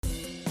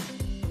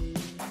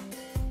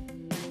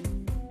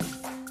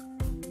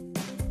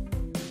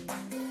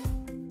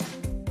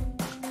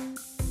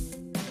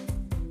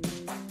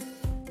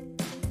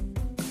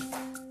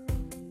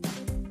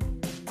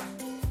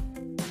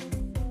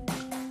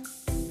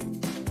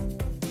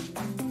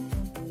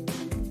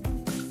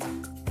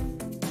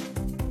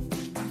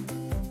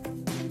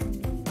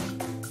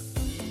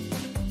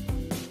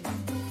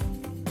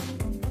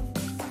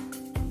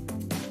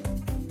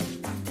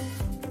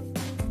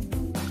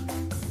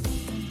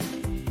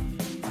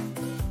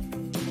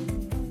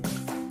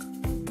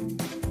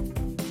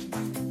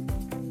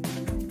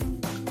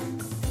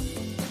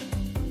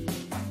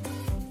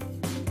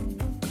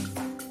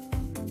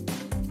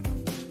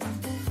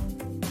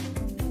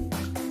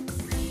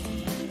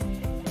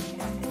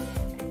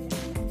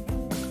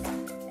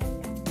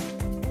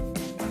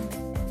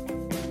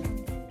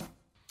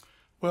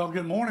Well,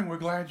 good morning. We're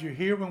glad you're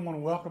here. We want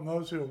to welcome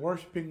those who are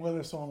worshiping with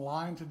us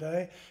online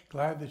today.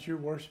 Glad that you're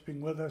worshiping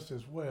with us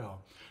as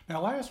well. Now,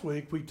 last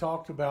week we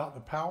talked about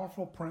the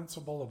powerful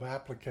principle of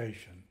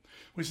application.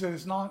 We said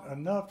it's not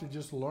enough to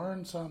just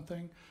learn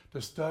something,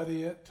 to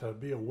study it, to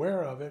be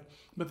aware of it,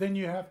 but then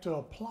you have to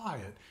apply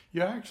it.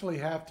 You actually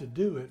have to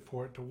do it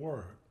for it to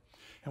work.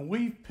 And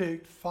we've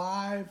picked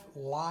 5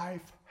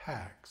 life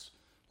hacks,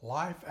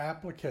 life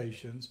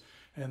applications,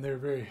 and they're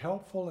very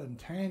helpful and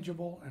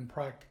tangible and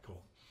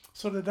practical.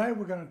 So today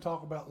we're going to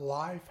talk about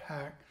life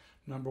hack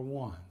number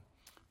 1.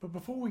 But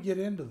before we get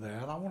into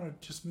that, I want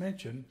to just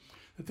mention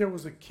that there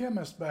was a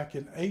chemist back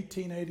in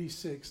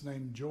 1886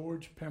 named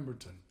George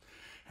Pemberton,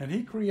 and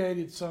he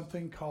created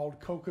something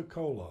called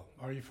Coca-Cola.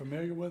 Are you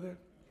familiar with it?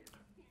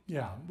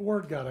 Yeah, the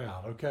word got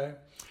out, okay?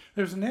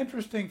 There's an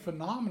interesting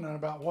phenomenon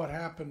about what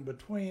happened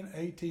between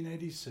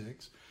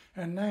 1886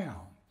 and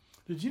now.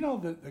 Did you know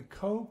that the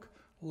Coke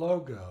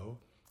logo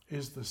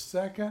is the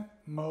second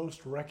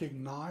most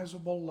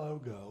recognizable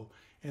logo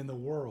in the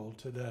world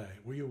today?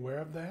 Were you aware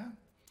of that?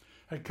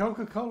 At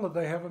Coca-Cola,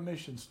 they have a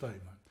mission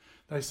statement.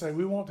 They say,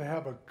 we want to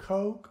have a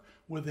Coke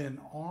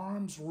within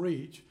arm's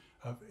reach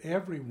of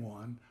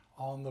everyone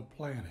on the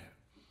planet.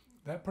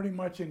 That pretty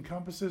much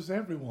encompasses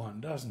everyone,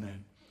 doesn't it?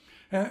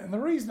 And the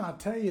reason I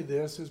tell you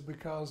this is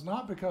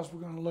not because we're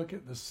going to look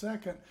at the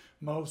second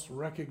most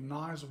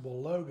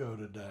recognizable logo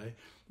today,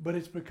 but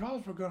it's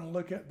because we're going to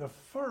look at the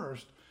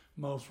first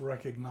most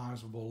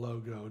recognizable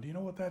logo. Do you know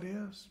what that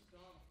is?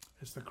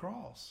 It's the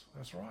cross.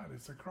 That's right.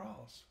 It's the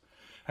cross.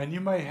 And you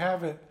may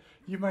have it,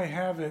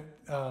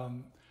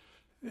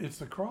 it's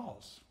the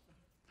cross.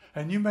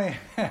 And you may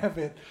have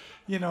it,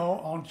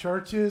 on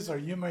churches, or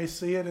you may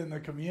see it in the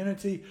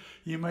community.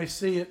 You may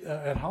see it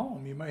at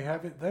home. You may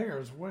have it there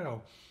as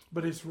well.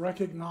 But it's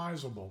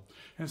recognizable.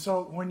 And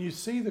so when you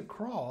see the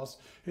cross,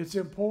 it's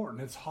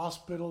important. It's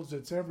hospitals,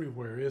 it's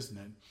everywhere, isn't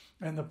it?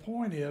 And the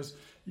point is,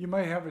 you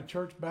may have a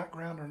church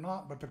background or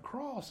not, but the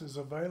cross is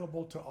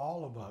available to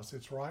all of us.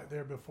 It's right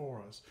there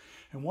before us.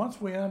 And once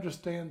we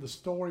understand the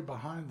story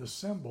behind the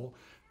symbol,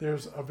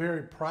 there's a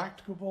very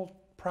practical,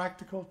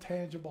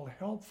 tangible,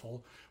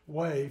 helpful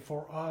way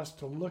for us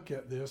to look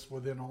at this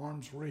within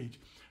arm's reach.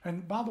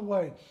 And by the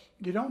way,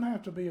 you don't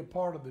have to be a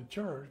part of the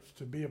church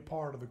to be a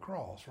part of the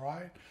cross,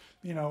 right?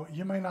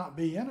 You may not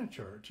be in a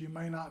church, you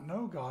may not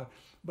know God,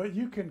 but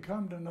you can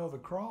come to know the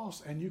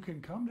cross, and you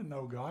can come to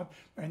know God,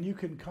 and you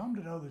can come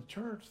to know the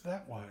church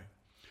that way.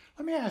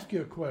 Let me ask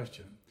you a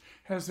question.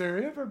 Has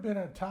there ever been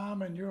a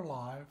time in your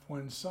life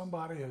when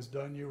somebody has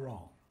done you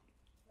wrong?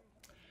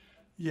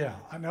 Yeah,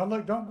 now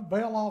look, don't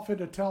bail off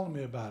into telling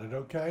me about it,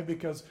 okay?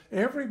 Because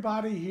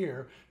everybody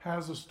here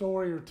has a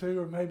story or 2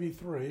 or maybe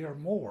 3 or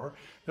more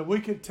that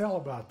we could tell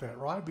about that,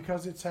 right?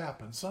 Because it's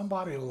happened.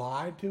 Somebody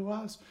lied to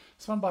us,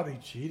 somebody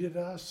cheated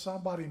us,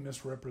 somebody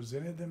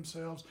misrepresented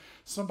themselves,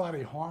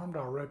 somebody harmed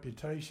our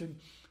reputation,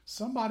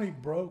 somebody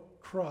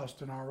broke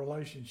trust in our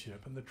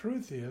relationship. And the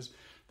truth is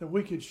that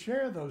we could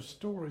share those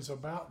stories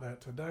about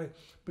that today,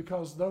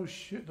 because those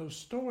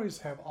stories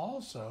have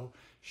also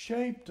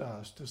shaped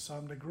us to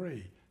some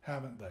degree,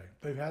 haven't they?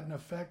 They've had an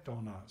effect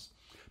on us.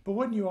 But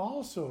wouldn't you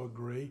also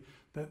agree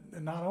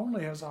that not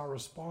only has our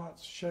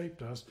response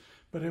shaped us,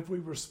 but if we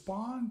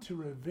respond to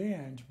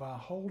revenge by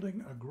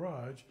holding a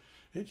grudge,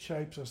 it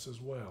shapes us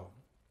as well?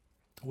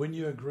 Wouldn't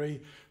you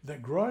agree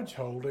that grudge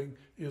holding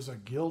is a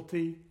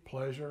guilty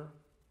pleasure?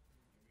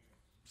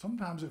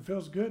 Sometimes it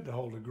feels good to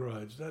hold a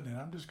grudge, doesn't it?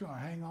 I'm just going to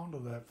hang on to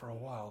that for a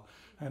while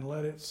and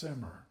let it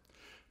simmer.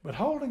 But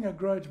holding a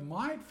grudge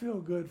might feel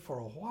good for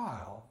a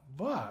while,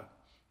 but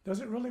does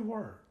it really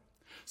work?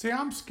 See,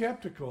 I'm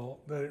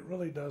skeptical that it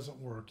really doesn't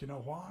work. You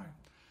know why?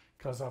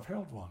 Because I've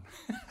held one.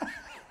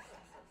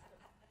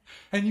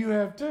 And you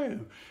have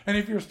too. And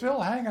if you're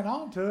still hanging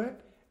on to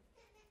it,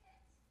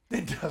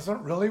 it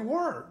doesn't really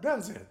work,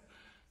 does it?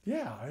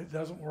 Yeah, it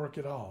doesn't work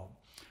at all.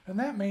 And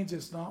that means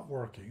it's not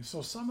working.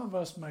 So some of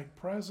us make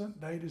present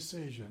day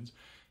decisions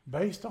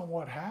based on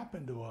what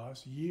happened to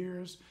us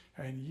years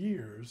and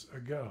years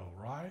ago,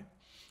 right?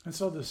 And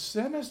so the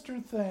sinister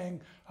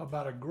thing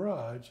about a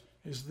grudge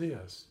is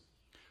this.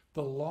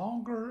 The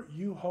longer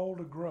you hold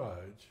a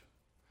grudge,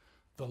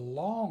 the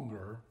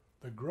longer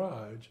the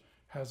grudge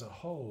has a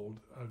hold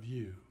of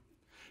you.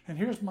 And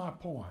here's my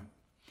point.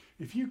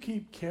 If you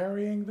keep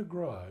carrying the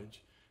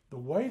grudge, the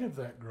weight of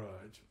that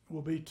grudge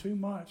will be too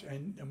much,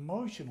 and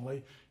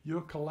emotionally you'll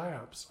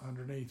collapse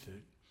underneath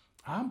it.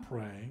 I'm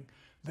praying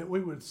that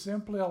we would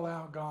simply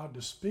allow God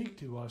to speak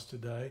to us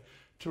today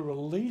to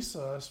release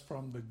us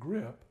from the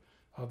grip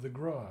of the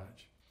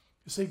grudge.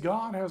 You see,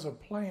 God has a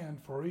plan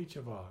for each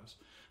of us,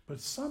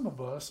 but some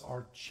of us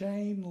are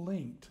chain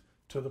linked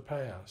to the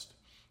past.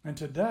 And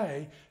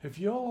today, if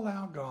you'll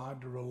allow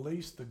God to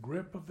release the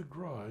grip of the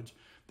grudge,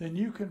 then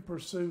you can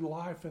pursue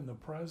life in the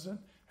present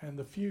and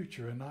the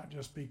future and not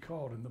just be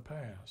caught in the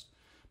past.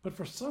 But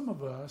for some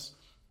of us,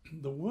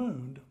 the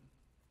wound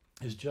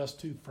is just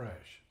too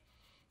fresh.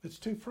 It's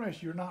too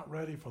fresh. You're not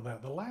ready for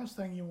that. The last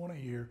thing you want to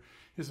hear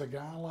is a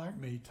guy like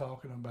me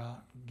talking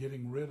about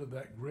getting rid of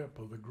that grip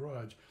of the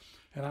grudge.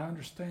 And I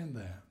understand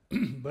that.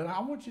 But I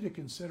want you to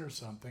consider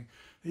something,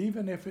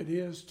 even if it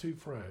is too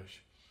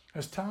fresh.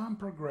 As time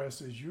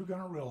progresses, you're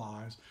going to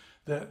realize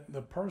that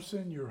the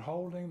person you're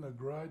holding the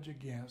grudge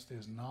against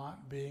is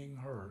not being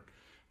hurt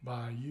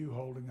by you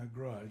holding a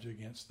grudge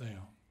against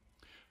them.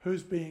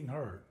 Who's being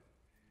hurt?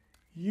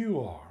 You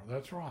are.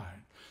 That's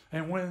right.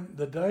 And when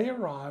the day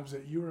arrives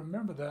that you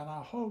remember that,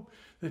 I hope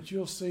that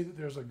you'll see that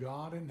there's a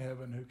God in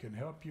heaven who can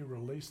help you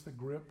release the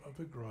grip of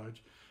the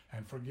grudge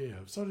and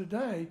forgive. So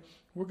today,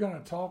 we're going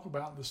to talk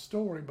about the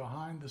story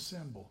behind the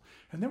symbol.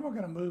 And then we're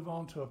going to move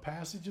on to a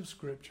passage of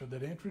Scripture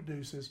that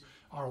introduces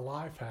our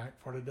life hack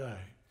for today.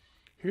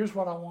 Here's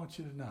what I want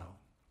you to know.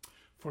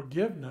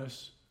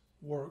 Forgiveness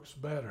works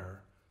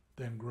better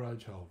than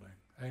grudge holding.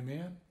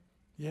 Amen?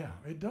 Yeah,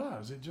 it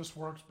does. It just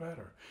works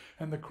better.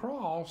 And the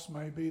cross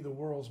may be the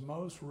world's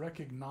most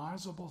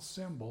recognizable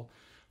symbol,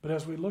 but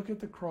as we look at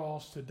the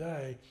cross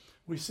today,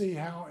 we see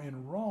how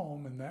in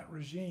Rome, in that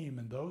regime,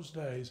 in those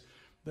days,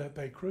 that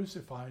they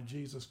crucified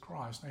Jesus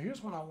Christ. Now,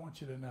 here's what I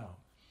want you to know.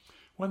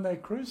 When they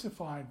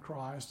crucified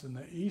Christ in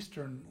the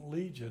Eastern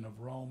Legion of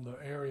Rome,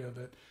 the area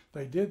that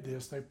they did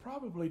this, they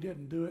probably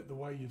didn't do it the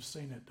way you've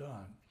seen it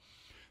done.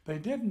 They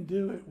didn't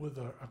do it with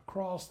a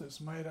cross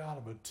that's made out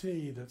of a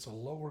T that's a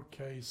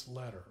lowercase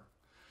letter.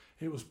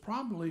 It was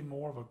probably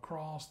more of a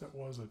cross that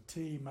was a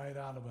T made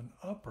out of an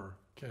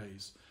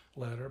uppercase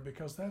letter,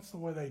 because that's the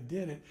way they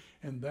did it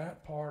in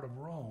that part of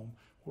Rome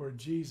where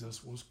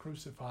Jesus was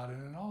crucified.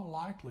 And in all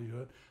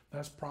likelihood,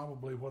 that's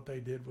probably what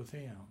they did with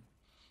him.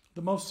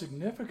 The most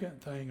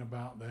significant thing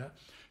about that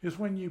is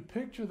when you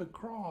picture the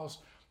cross,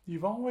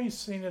 you've always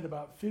seen it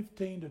about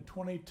 15 to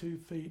 22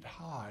 feet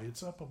high.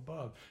 It's up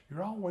above.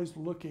 You're always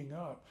looking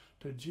up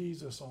to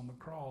Jesus on the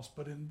cross.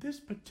 But in this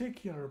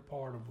particular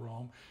part of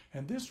Rome,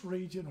 and this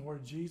region where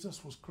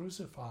Jesus was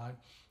crucified,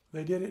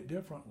 they did it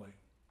differently.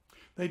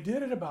 They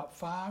did it about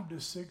 5 to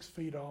 6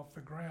 feet off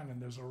the ground,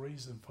 and there's a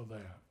reason for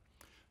that.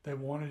 They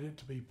wanted it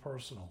to be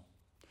personal.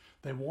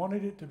 They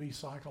wanted it to be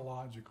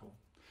psychological.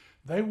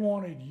 They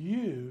wanted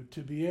you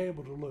to be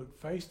able to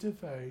look face to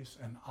face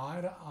and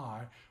eye to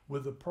eye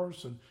with the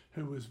person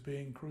who was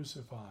being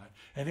crucified.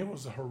 And it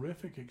was a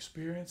horrific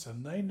experience,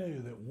 and they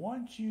knew that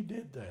once you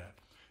did that,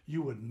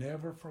 you would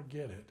never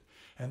forget it.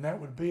 And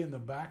that would be in the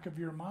back of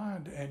your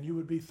mind, and you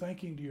would be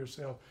thinking to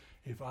yourself,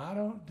 if I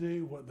don't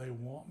do what they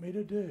want me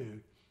to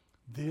do,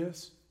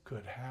 this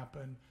could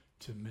happen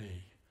to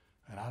me.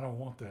 And I don't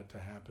want that to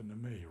happen to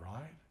me,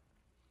 right?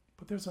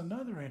 But there's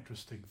another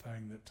interesting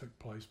thing that took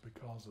place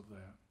because of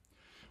that.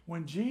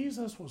 When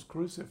Jesus was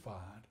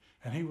crucified,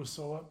 and he was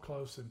so up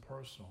close and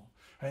personal,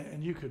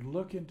 and you could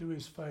look into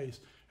his face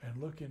and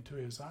look into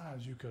his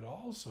eyes, you could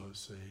also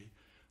see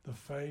the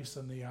face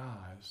and the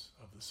eyes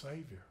of the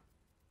Savior.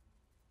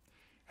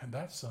 And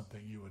that's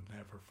something you would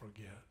never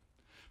forget.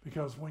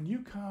 Because when you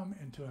come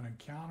into an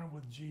encounter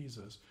with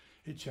Jesus,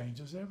 it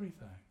changes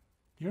everything.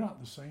 You're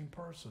not the same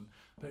person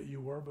that you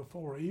were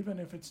before, even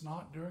if it's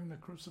not during the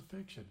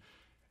crucifixion.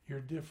 You're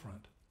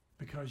different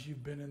because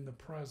you've been in the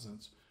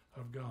presence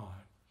of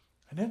God.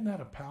 And isn't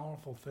that a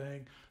powerful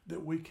thing,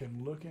 that we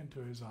can look into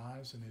his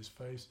eyes and his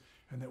face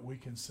and that we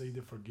can see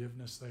the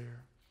forgiveness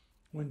there?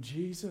 When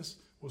Jesus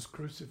was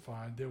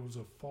crucified, there was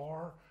a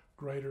far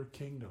greater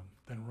kingdom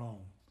than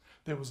Rome.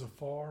 There was a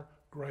far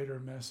greater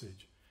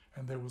message,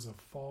 and there was a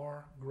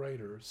far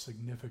greater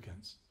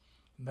significance.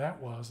 And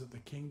that was that the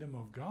kingdom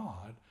of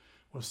God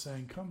was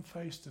saying, come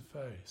face to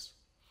face,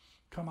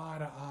 come eye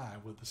to eye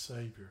with the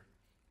Savior.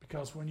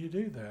 Because when you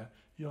do that,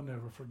 you'll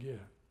never forget.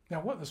 Now,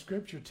 what the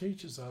Scripture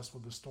teaches us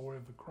with the story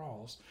of the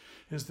cross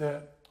is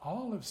that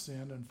all have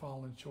sinned and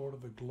fallen short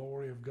of the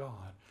glory of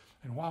God.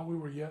 And while we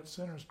were yet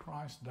sinners,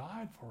 Christ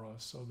died for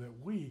us so that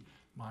we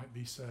might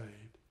be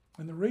saved.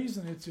 And the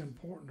reason it's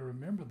important to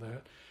remember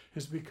that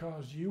is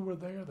because you were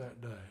there that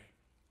day.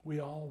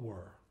 We all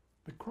were.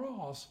 The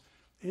cross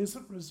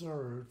isn't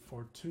reserved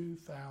for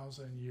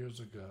 2,000 years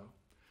ago.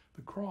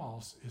 The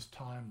cross is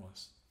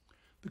timeless.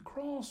 The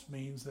cross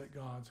means that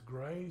God's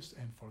grace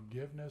and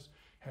forgiveness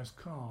has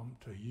come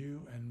to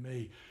you and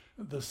me.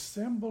 The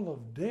symbol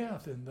of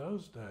death in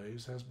those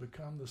days has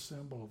become the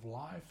symbol of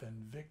life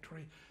and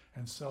victory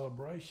and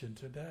celebration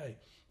today,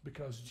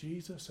 because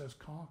Jesus has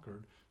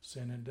conquered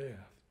sin and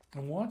death.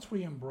 And once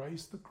we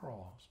embrace the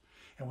cross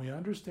and we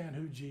understand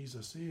who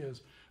Jesus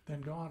is,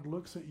 then God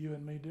looks at you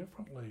and me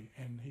differently,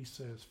 and he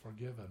says,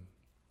 forgiven,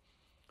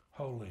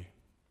 holy,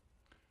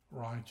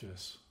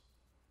 righteous,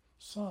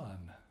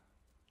 son,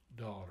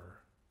 daughter,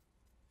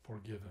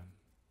 forgiven.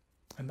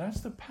 And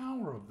that's the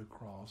power of the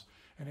cross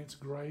and its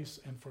grace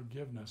and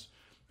forgiveness.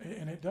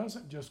 And it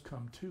doesn't just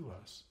come to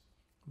us,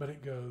 but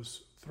it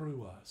goes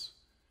through us,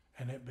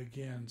 and it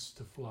begins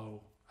to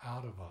flow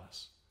out of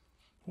us.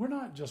 We're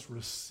not just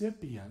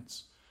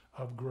recipients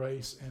of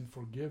grace and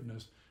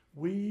forgiveness.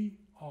 We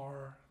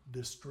are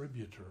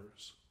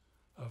distributors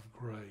of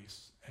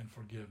grace and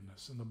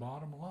forgiveness. And the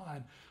bottom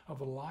line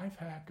of a life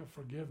hack of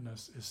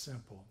forgiveness is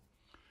simple.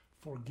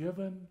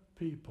 Forgiven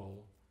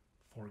people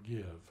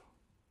forgive.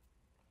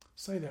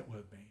 Say that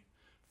with me.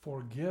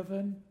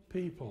 Forgiven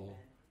people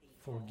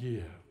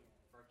forgive.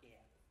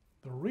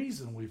 The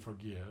reason we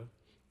forgive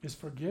is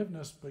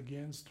forgiveness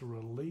begins to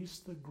release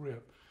the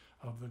grip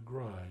of the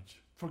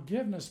grudge.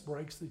 Forgiveness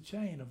breaks the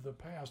chain of the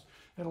past.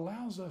 It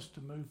allows us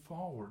to move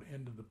forward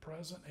into the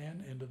present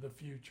and into the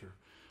future.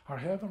 Our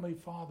Heavenly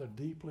Father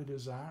deeply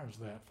desires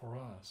that for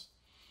us.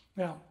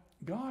 Now,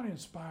 God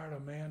inspired a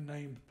man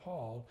named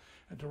Paul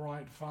to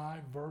write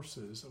 5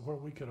 verses where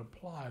we could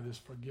apply this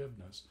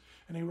forgiveness.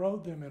 And he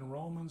wrote them in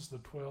Romans, the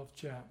 12th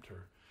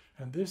chapter.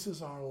 And this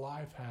is our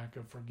life hack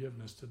of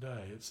forgiveness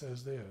today. It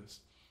says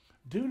this: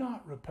 do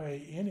not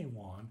repay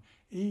anyone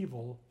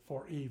evil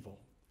for evil.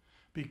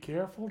 Be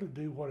careful to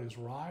do what is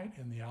right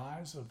in the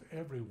eyes of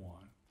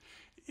everyone.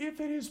 If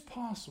it is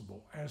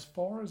possible, as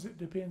far as it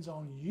depends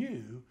on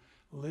you,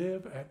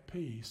 live at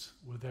peace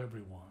with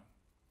everyone.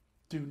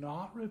 Do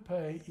not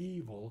repay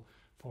evil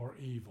for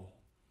evil.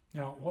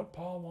 Now, what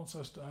Paul wants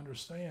us to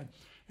understand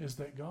is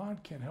that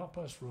God can help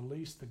us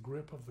release the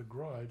grip of the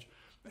grudge,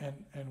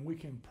 and we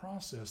can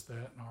process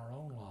that in our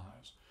own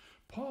lives.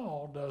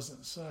 Paul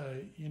doesn't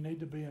say you need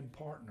to be in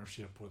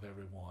partnership with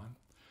everyone.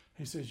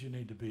 He says you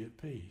need to be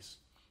at peace.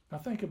 Now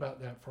think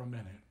about that for a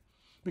minute.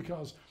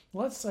 Because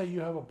let's say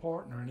you have a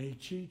partner and he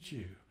cheats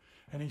you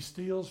and he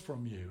steals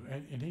from you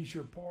and he's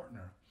your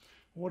partner.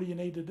 What do you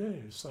need to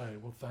do? Say,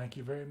 well, thank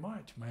you very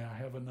much. May I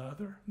have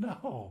another?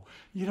 No,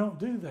 you don't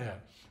do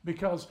that,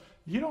 because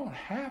you don't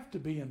have to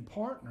be in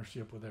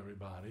partnership with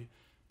everybody,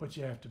 but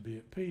you have to be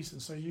at peace.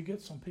 And so you get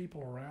some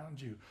people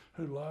around you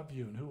who love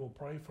you and who will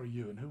pray for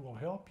you and who will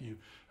help you.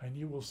 And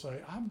you will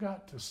say, I've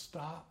got to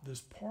stop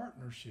this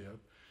partnership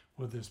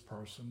with this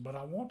person, but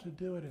I want to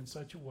do it in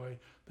such a way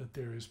that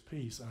there is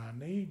peace, and I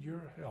need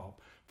your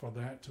help for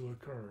that to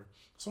occur.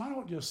 So I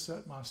don't just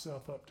set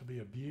myself up to be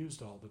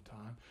abused all the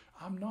time.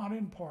 I'm not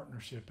in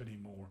partnership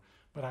anymore,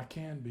 but I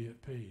can be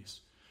at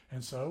peace.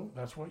 And so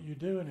that's what you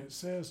do, and it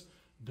says,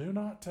 do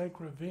not take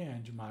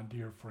revenge, my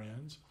dear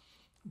friends,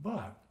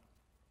 but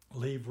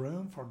leave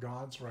room for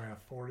God's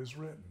wrath, for it is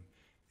written,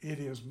 it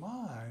is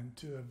mine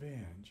to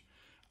avenge.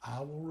 I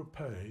will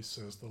repay,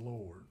 says the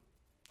Lord.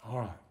 All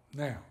right,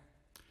 now,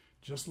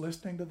 just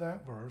listening to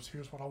that verse,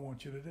 here's what I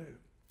want you to do.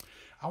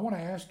 I want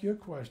to ask you a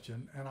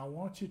question, and I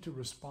want you to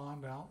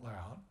respond out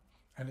loud.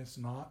 And it's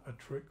not a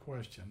trick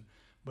question,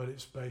 but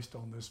it's based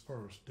on this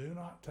verse. Do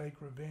not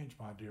take revenge,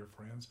 my dear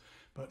friends,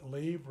 but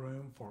leave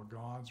room for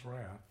God's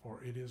wrath,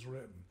 for it is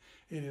written,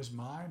 it is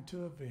mine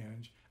to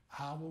avenge,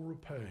 I will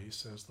repay,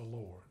 says the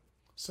Lord.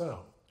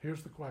 So,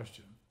 here's the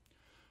question.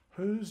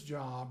 Whose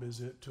job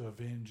is it to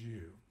avenge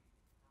you?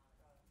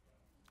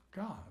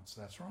 God's,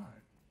 that's right.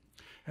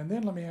 And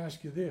then let me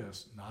ask you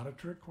this, not a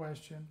trick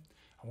question.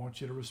 I want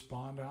you to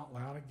respond out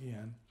loud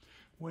again.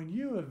 When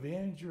you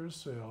avenge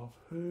yourself,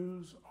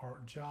 whose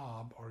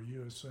job are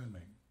you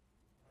assuming?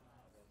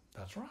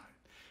 That's right.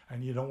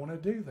 And you don't want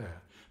to do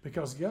that,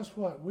 because guess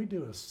what? We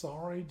do a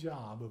sorry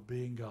job of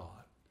being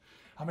God.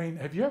 I mean,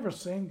 have you ever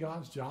seen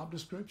God's job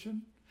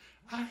description?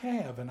 I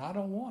have, and I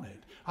don't want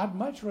it. I'd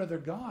much rather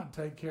God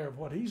take care of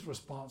what he's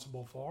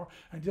responsible for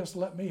and just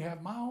let me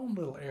have my own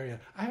little area.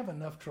 I have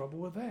enough trouble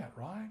with that,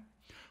 right?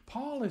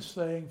 Paul is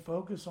saying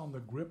focus on the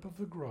grip of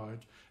the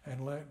grudge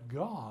and let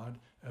God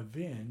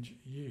avenge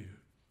you.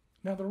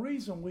 Now, the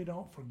reason we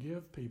don't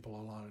forgive people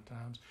a lot of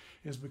times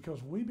is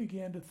because we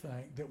begin to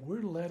think that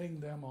we're letting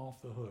them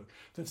off the hook,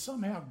 that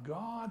somehow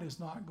God is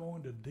not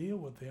going to deal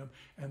with them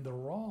and the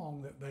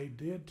wrong that they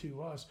did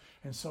to us,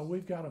 and so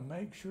we've got to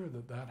make sure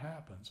that that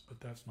happens, but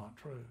that's not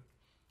true.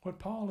 What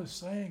Paul is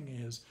saying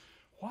is,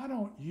 why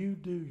don't you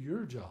do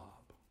your job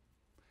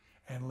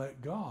and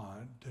let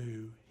God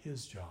do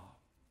his job?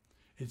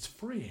 It's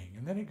freeing.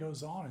 And then it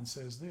goes on and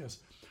says this,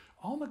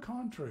 on the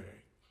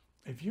contrary,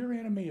 if your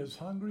enemy is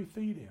hungry,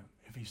 feed him.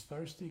 If he's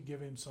thirsty, give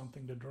him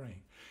something to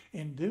drink.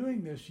 In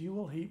doing this, you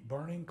will heap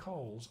burning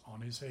coals on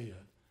his head.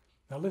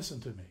 Now listen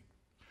to me.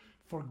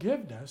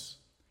 Forgiveness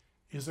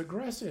is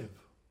aggressive.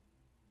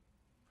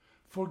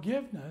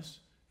 Forgiveness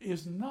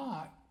is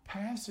not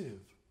passive.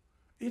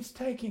 It's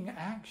taking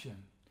action.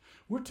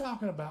 We're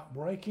talking about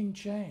breaking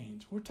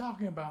chains. We're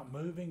talking about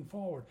moving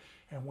forward.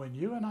 And when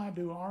you and I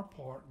do our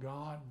part,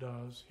 God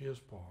does his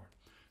part.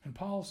 And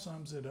Paul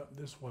sums it up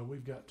this way.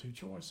 We've got 2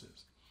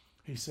 choices.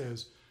 He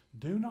says,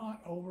 do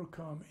not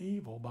overcome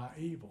evil by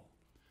evil,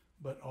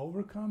 but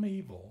overcome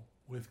evil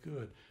with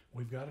good.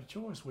 We've got a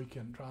choice. We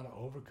can try to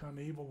overcome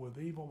evil with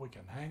evil. We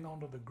can hang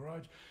on to the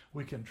grudge.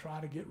 We can try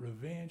to get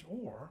revenge,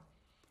 or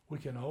we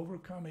can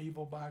overcome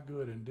evil by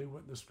good and do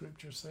what the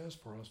scripture says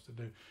for us to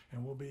do.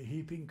 And we'll be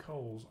heaping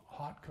coals,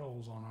 hot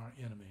coals on our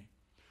enemy.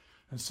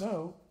 And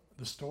so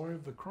the story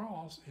of the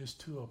cross is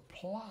to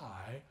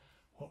apply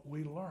what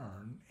we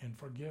learn in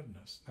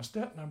forgiveness. Now,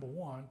 step number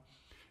 1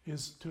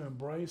 is to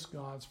embrace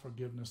God's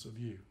forgiveness of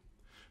you.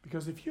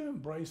 Because if you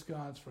embrace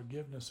God's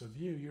forgiveness of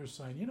you, you're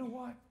saying, you know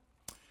what?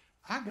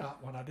 I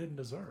got what I didn't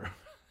deserve.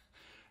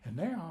 And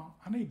now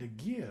I need to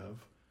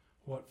give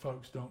what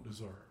folks don't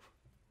deserve.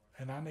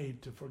 And I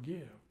need to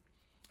forgive.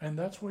 And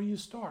that's where you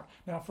start.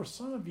 Now, for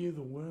some of you,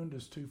 the wound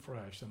is too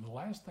fresh, and the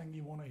last thing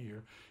you want to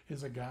hear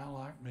is a guy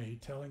like me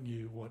telling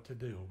you what to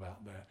do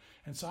about that.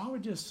 And so I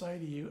would just say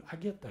to you, I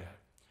get that.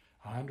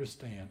 I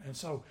understand. And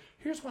so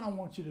here's what I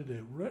want you to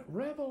do.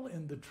 Revel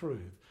in the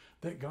truth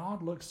that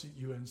God looks at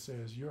you and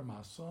says, you're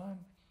my son,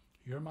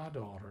 you're my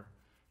daughter,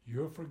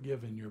 you're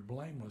forgiven, you're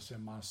blameless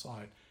in my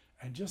sight.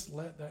 And just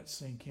let that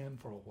sink in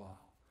for a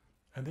while.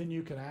 And then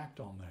you can act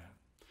on that.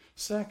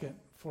 Second,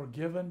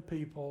 forgiven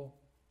people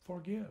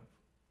forgive.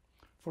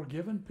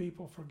 Forgiven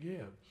people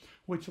forgive.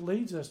 Which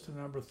leads us to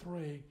number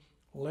 3,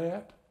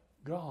 let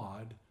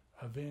God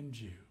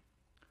avenge you.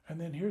 And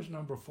then here's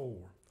number 4,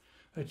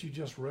 that you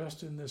just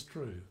rest in this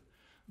truth.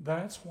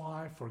 That's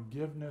why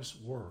forgiveness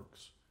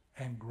works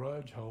and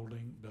grudge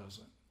holding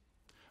doesn't.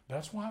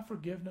 That's why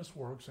forgiveness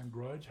works and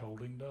grudge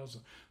holding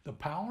doesn't. The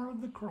power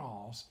of the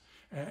cross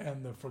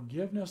and the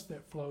forgiveness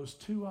that flows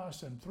to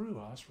us and through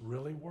us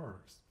really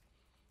works.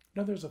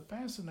 Now, there's a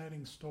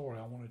fascinating story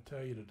I want to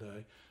tell you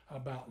today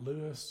about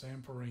Louis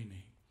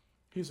Zamperini.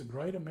 He's a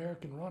great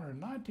American runner. In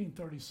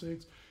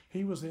 1936,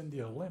 he was in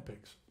the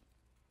Olympics,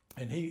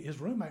 and his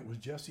roommate was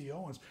Jesse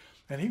Owens,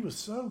 and he was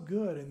so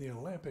good in the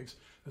Olympics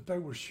that they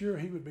were sure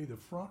he would be the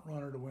front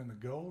runner to win the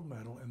gold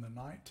medal in the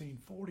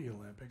 1940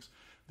 Olympics.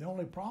 The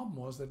only problem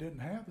was they didn't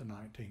have the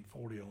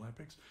 1940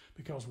 Olympics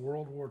because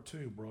World War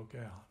II broke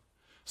out.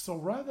 So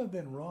rather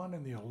than run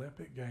in the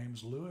Olympic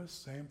Games,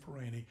 Louis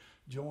Zamperini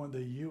joined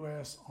the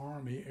U.S.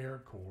 Army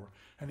Air Corps,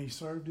 and he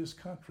served his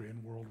country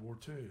in World War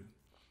II.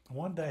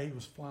 One day he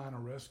was flying a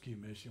rescue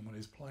mission when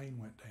his plane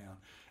went down,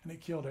 and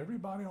it killed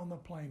everybody on the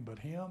plane but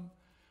him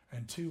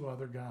and 2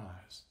 other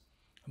guys.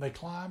 And they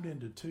climbed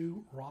into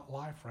 2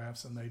 life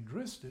rafts, and they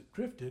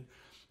drifted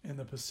in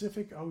the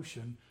Pacific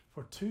Ocean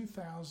for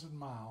 2,000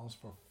 miles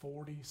for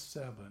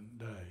 47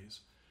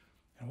 days.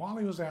 And while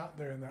he was out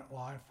there in that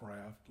life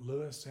raft,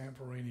 Louis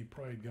Zamperini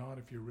prayed, God,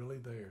 if you're really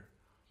there,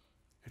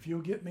 if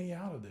you'll get me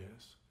out of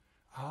this,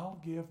 I'll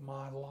give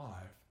my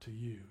life to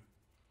you.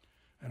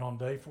 And on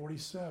day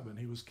 47,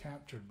 he was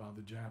captured by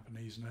the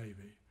Japanese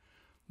Navy.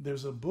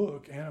 There's a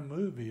book and a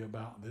movie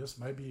about this.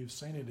 Maybe you've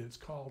seen it. It's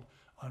called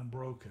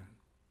Unbroken.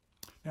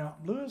 Now,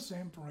 Louis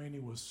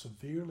Zamperini was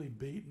severely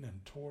beaten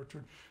and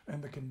tortured,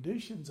 and the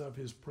conditions of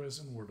his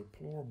prison were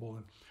deplorable.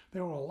 And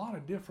there were a lot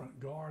of different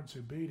guards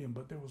who beat him,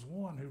 but there was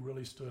one who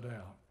really stood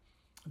out.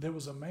 There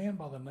was a man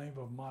by the name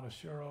of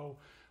Matashiro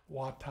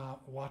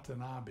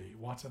Watanabe.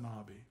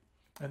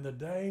 And the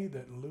day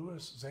that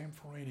Louis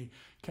Zamperini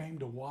came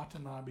to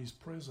Watanabe's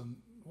prison,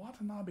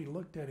 Watanabe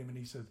looked at him and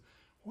he said,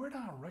 where do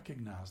I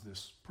recognize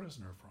this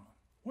prisoner from?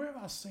 Where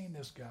have I seen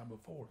this guy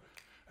before?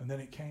 And then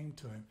it came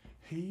to him,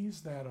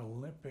 he's that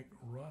Olympic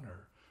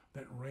runner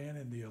that ran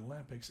in the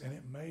Olympics, and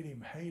it made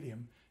him hate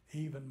him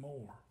even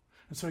more.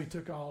 And so he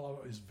took all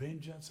of his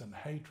vengeance and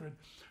hatred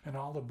and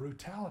all the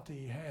brutality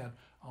he had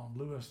on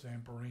Louis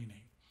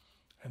Zamperini.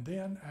 And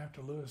then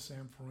after Louis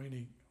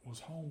Zamperini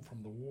was home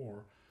from the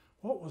war,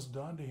 what was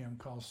done to him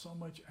caused so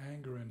much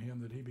anger in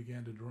him that he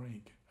began to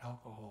drink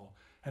alcohol,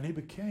 and he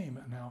became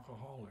an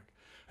alcoholic.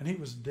 And he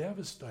was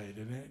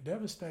devastated, and it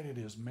devastated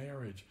his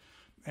marriage.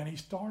 And he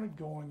started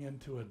going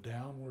into a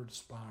downward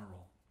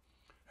spiral.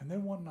 And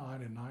then one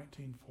night in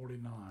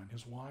 1949,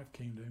 his wife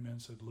came to him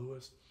and said,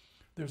 Louis,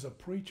 there's a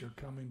preacher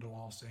coming to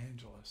Los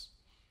Angeles.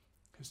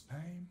 His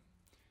name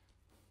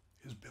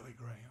is Billy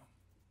Graham.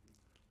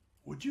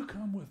 Would you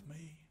come with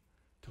me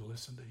to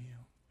listen to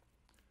him?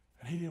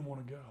 And he didn't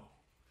want to go.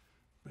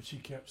 But she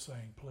kept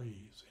saying,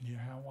 please. And you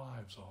know how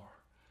wives are.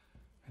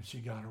 And she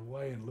got her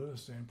way, and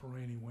Louis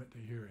Zamperini went to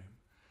hear him.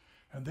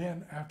 And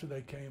then after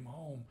they came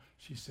home,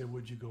 she said,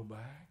 would you go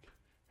back?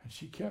 And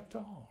she kept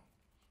on.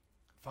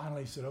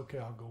 Finally, he said, okay,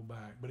 I'll go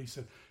back. But he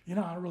said,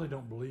 I really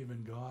don't believe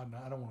in God, and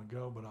I don't want to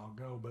go, but I'll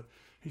go. But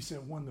he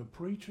said, when the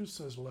preacher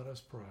says, let us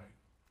pray,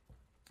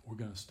 we're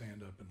going to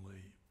stand up and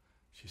leave.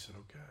 She said,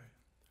 okay.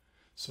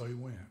 So he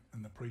went,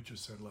 and the preacher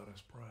said, let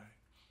us pray.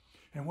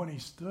 And when he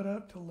stood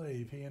up to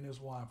leave, he and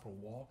his wife were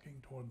walking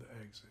toward the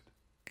exit.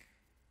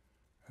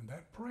 And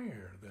that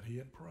prayer that he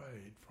had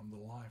prayed from the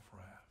life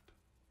raft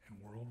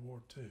in World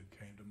War II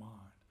came to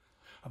mind,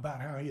 about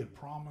how he had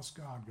promised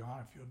God,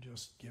 if you'll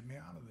just get me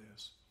out of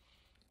this,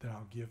 then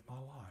I'll give my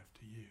life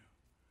to you.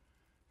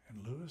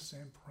 And Louis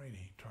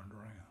Zamperini turned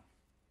around,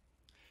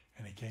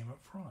 and he came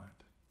up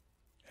front,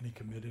 and he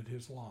committed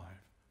his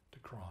life to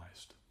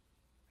Christ.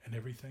 And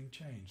everything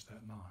changed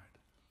that night.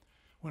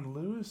 When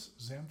Louis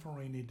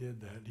Zamperini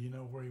did that, do you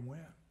know where he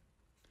went?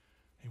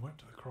 He went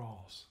to the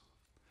cross.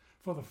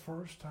 For the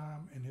first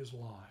time in his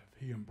life,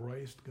 he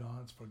embraced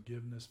God's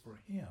forgiveness for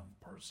him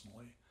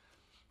personally.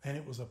 And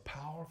it was a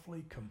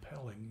powerfully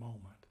compelling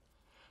moment.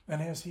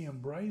 And as he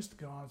embraced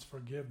God's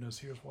forgiveness,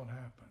 here's what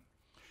happened.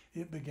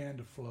 It began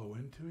to flow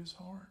into his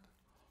heart,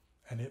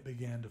 and it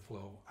began to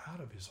flow out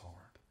of his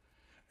heart.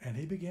 And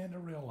he began to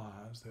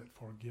realize that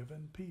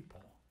forgiven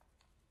people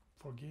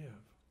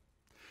forgive.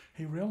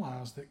 He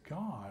realized that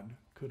God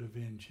could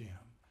avenge him,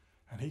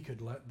 and he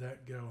could let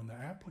that go. And the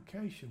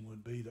application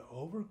would be to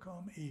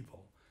overcome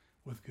evil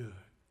with good.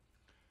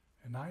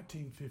 In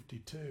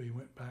 1952, he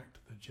went back to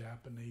the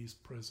Japanese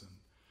prison,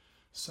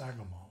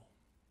 Sagamow,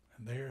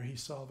 and there he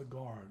saw the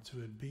guards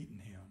who had beaten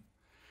him.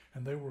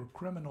 And they were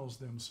criminals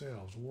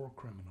themselves, war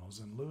criminals.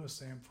 And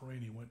Louis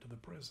Zamperini went to the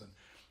prison.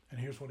 And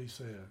here's what he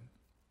said.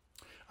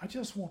 I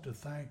just want to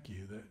thank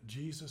you that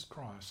Jesus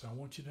Christ, I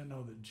want you to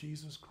know that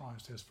Jesus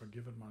Christ has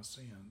forgiven my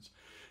sins.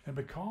 And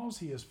because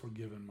he has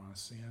forgiven my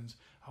sins,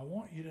 I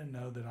want you to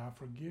know that I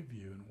forgive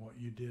you and what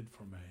you did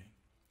for me.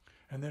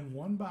 And then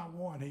one by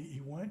one,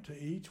 he went to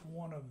each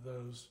one of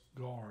those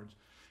guards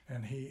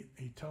and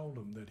he told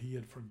them that he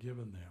had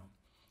forgiven them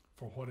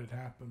for what had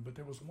happened. But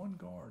there was one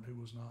guard who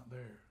was not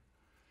there.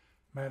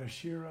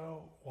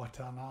 Madashiro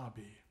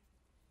Watanabe.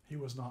 He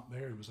was not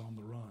there. He was on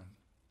the run.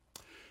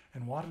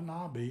 And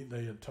Watanabe,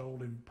 they had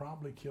told him,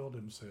 probably killed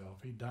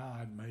himself. He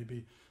died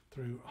maybe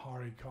through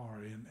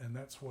harikari, and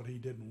that's what he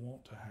didn't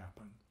want to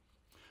happen.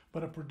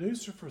 But a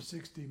producer for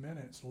 60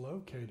 Minutes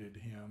located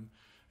him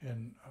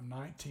in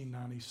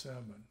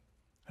 1997,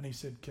 and he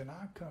said, can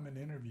I come and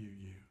interview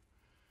you?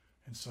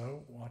 And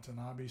so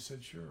Watanabe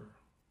said, sure.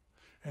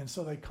 And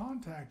so they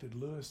contacted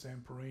Louis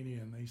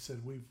Zamperini, and they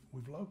said, we've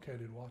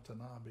located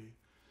Watanabe.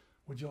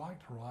 Would you like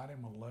to write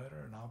him a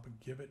letter and I'll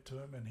give it to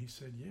him? And he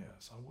said,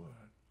 yes, I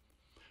would.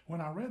 When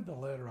I read the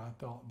letter, I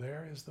thought,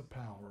 there is the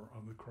power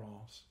of the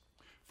cross.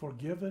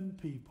 Forgiven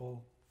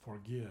people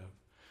forgive.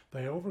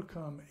 They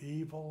overcome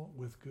evil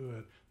with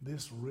good.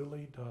 This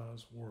really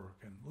does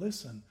work. And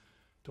listen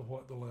to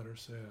what the letter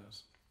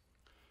says.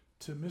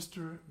 To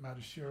Mr.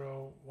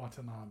 Madashiro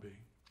Watanabe,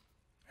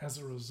 as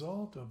a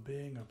result of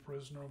being a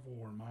prisoner of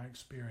war in my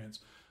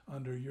experience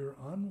under your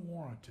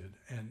unwarranted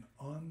and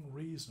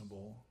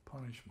unreasonable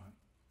punishment,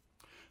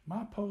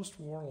 my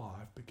post-war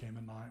life became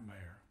a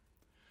nightmare.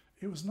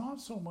 It was not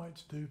so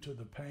much due to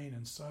the pain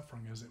and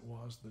suffering as it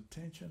was the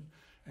tension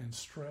and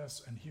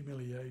stress and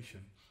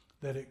humiliation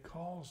that it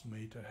caused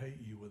me to hate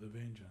you with a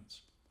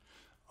vengeance.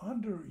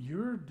 Under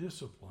your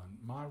discipline,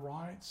 my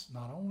rights,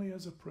 not only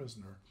as a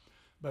prisoner,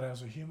 but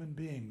as a human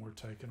being, were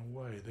taken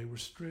away. They were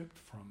stripped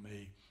from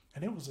me,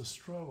 and it was a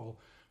struggle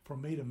for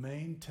me to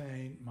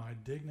maintain my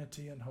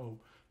dignity and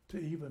hope to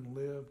even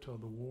live till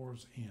the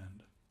war's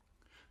end.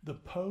 The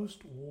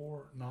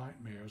post-war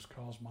nightmares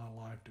caused my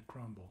life to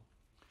crumble.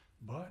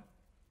 But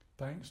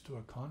thanks to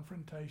a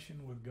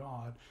confrontation with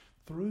God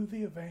through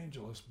the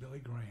evangelist Billy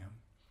Graham,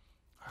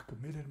 I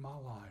committed my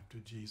life to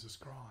Jesus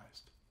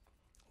Christ.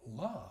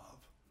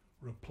 Love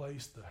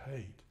replaced the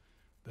hate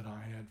that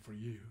I had for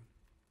you.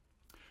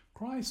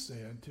 Christ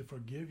said to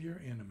forgive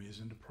your enemies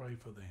and to pray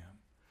for them.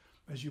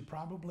 As you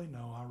probably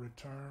know, I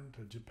returned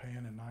to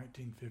Japan in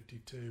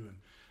 1952, and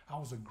I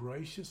was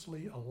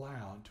graciously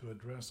allowed to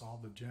address all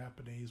the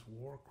Japanese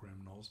war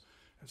criminals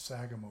at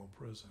Sagamow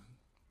Prison.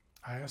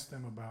 I asked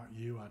them about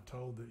you. I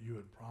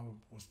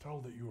was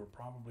told that you were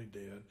probably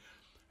dead,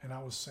 and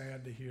I was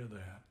sad to hear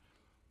that.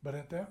 But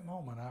at that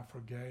moment, I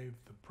forgave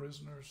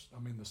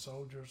the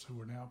soldiers who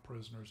were now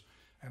prisoners,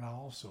 and I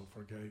also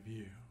forgave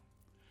you.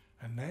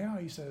 And now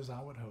he says,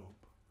 I would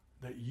hope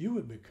that you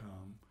would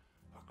become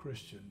a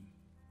Christian.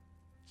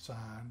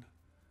 Signed,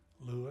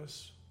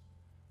 Louis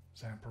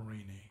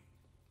Zamperini.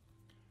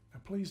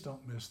 Now, please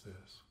don't miss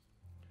this.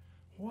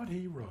 What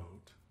he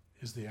wrote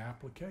is the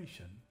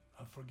application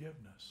of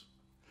forgiveness.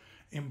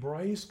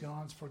 Embrace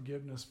God's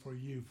forgiveness for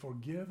you.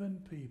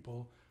 Forgiven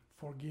people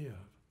forgive.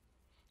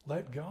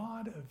 Let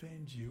God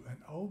avenge you and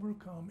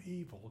overcome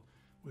evil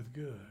with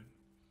good.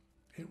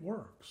 It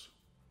works,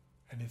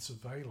 and it's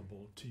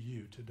available to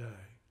you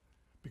today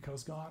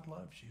because God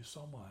loves you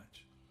so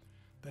much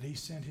that he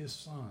sent his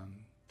Son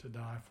to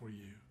die for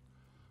you,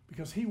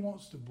 because he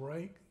wants to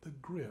break the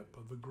grip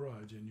of the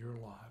grudge in your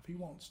life. He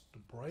wants to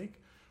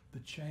break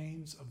the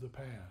chains of the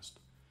past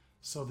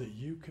so that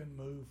you can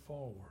move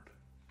forward.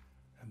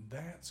 And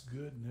that's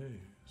good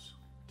news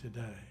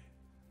today.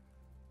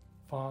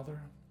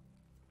 Father,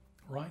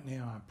 right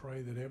now I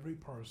pray that every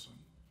person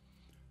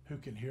who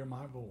can hear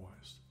my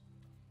voice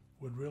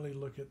would really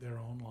look at their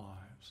own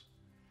lives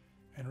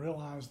and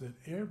realize that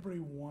every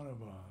one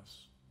of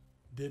us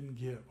didn't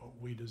get what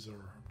we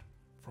deserved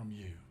from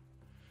you.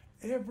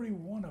 Every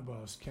one of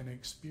us can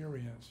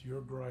experience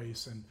your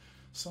grace, and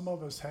some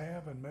of us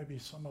have, and maybe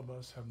some of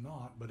us have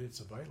not, but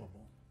it's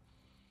available.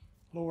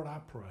 Lord, I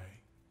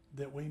pray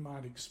that we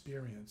might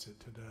experience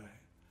it today.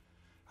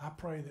 I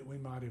pray that we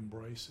might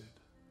embrace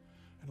it.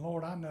 And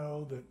Lord, I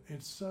know that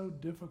it's so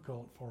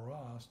difficult for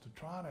us to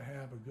try to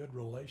have a good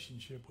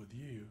relationship with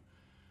you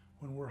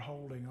when we're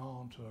holding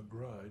on to a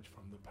grudge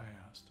from the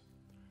past.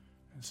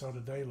 And so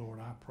today, Lord,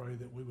 I pray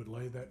that we would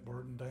lay that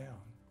burden down.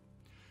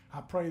 I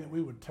pray that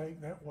we would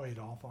take that weight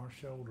off our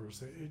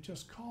shoulders. It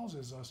just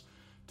causes us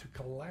to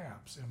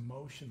collapse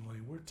emotionally.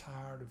 We're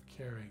tired of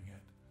carrying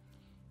it.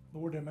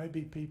 Lord, there may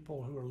be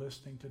people who are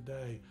listening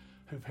today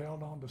who've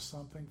held on to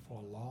something for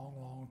a long,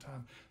 long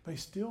time. They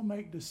still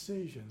make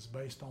decisions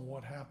based on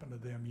what happened to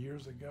them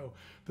years ago.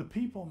 The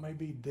people may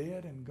be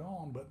dead and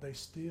gone, but they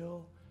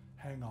still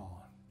hang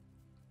on.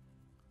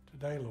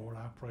 Today, Lord,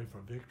 I pray for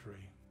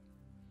victory.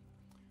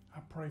 I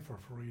pray for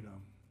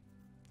freedom.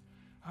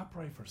 I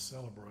pray for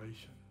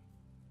celebration.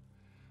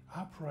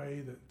 I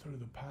pray that through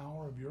the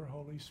power of your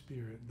Holy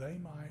Spirit, they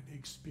might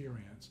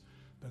experience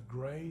the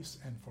grace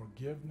and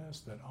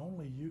forgiveness that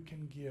only you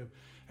can give,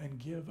 and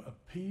give a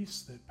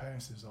peace that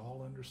passes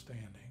all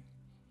understanding.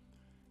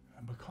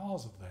 And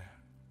because of that,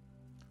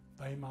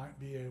 they might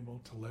be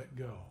able to let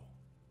go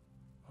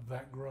of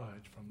that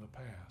grudge from the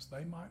past.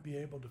 They might be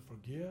able to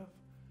forgive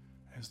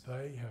as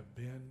they have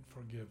been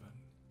forgiven.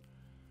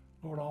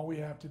 Lord, all we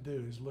have to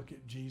do is look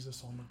at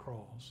Jesus on the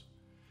cross,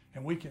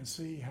 and we can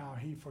see how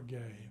he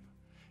forgave,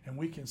 and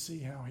we can see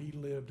how he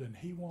lived, and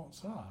he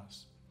wants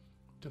us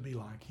to be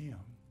like him.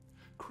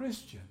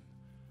 Christian,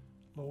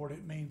 Lord,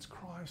 it means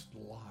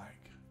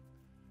Christ-like.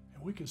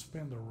 And we could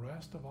spend the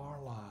rest of our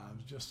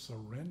lives just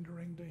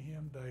surrendering to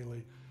him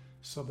daily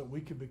so that we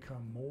could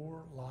become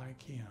more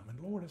like him. And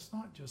Lord, it's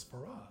not just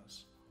for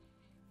us,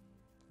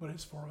 but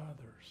it's for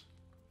others.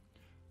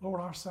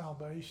 Lord, our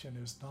salvation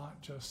is not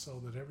just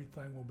so that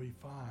everything will be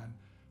fine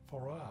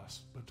for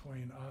us,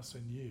 between us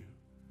and you,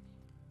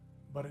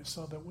 but it's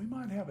so that we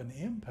might have an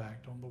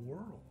impact on the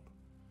world,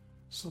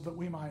 so that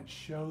we might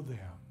show them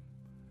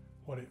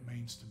what it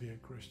means to be a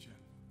Christian,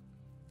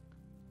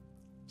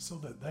 so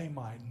that they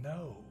might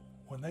know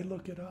when they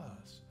look at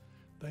us,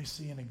 they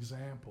see an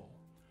example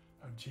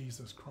of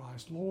Jesus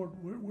Christ. Lord,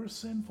 we're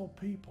sinful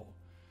people.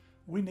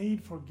 We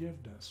need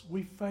forgiveness.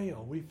 We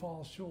fail. We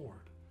fall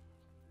short.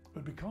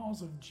 But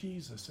because of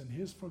Jesus and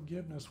his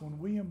forgiveness, when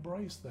we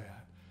embrace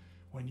that,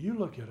 when you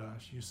look at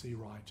us, you see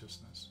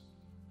righteousness.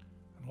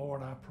 And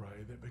Lord, I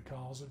pray that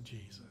because of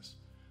Jesus,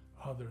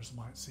 others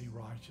might see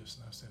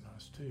righteousness in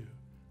us too,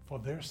 for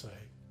their sake,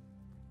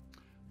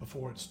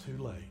 before it's too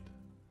late.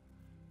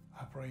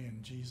 I pray in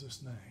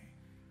Jesus' name.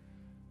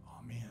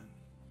 Amen.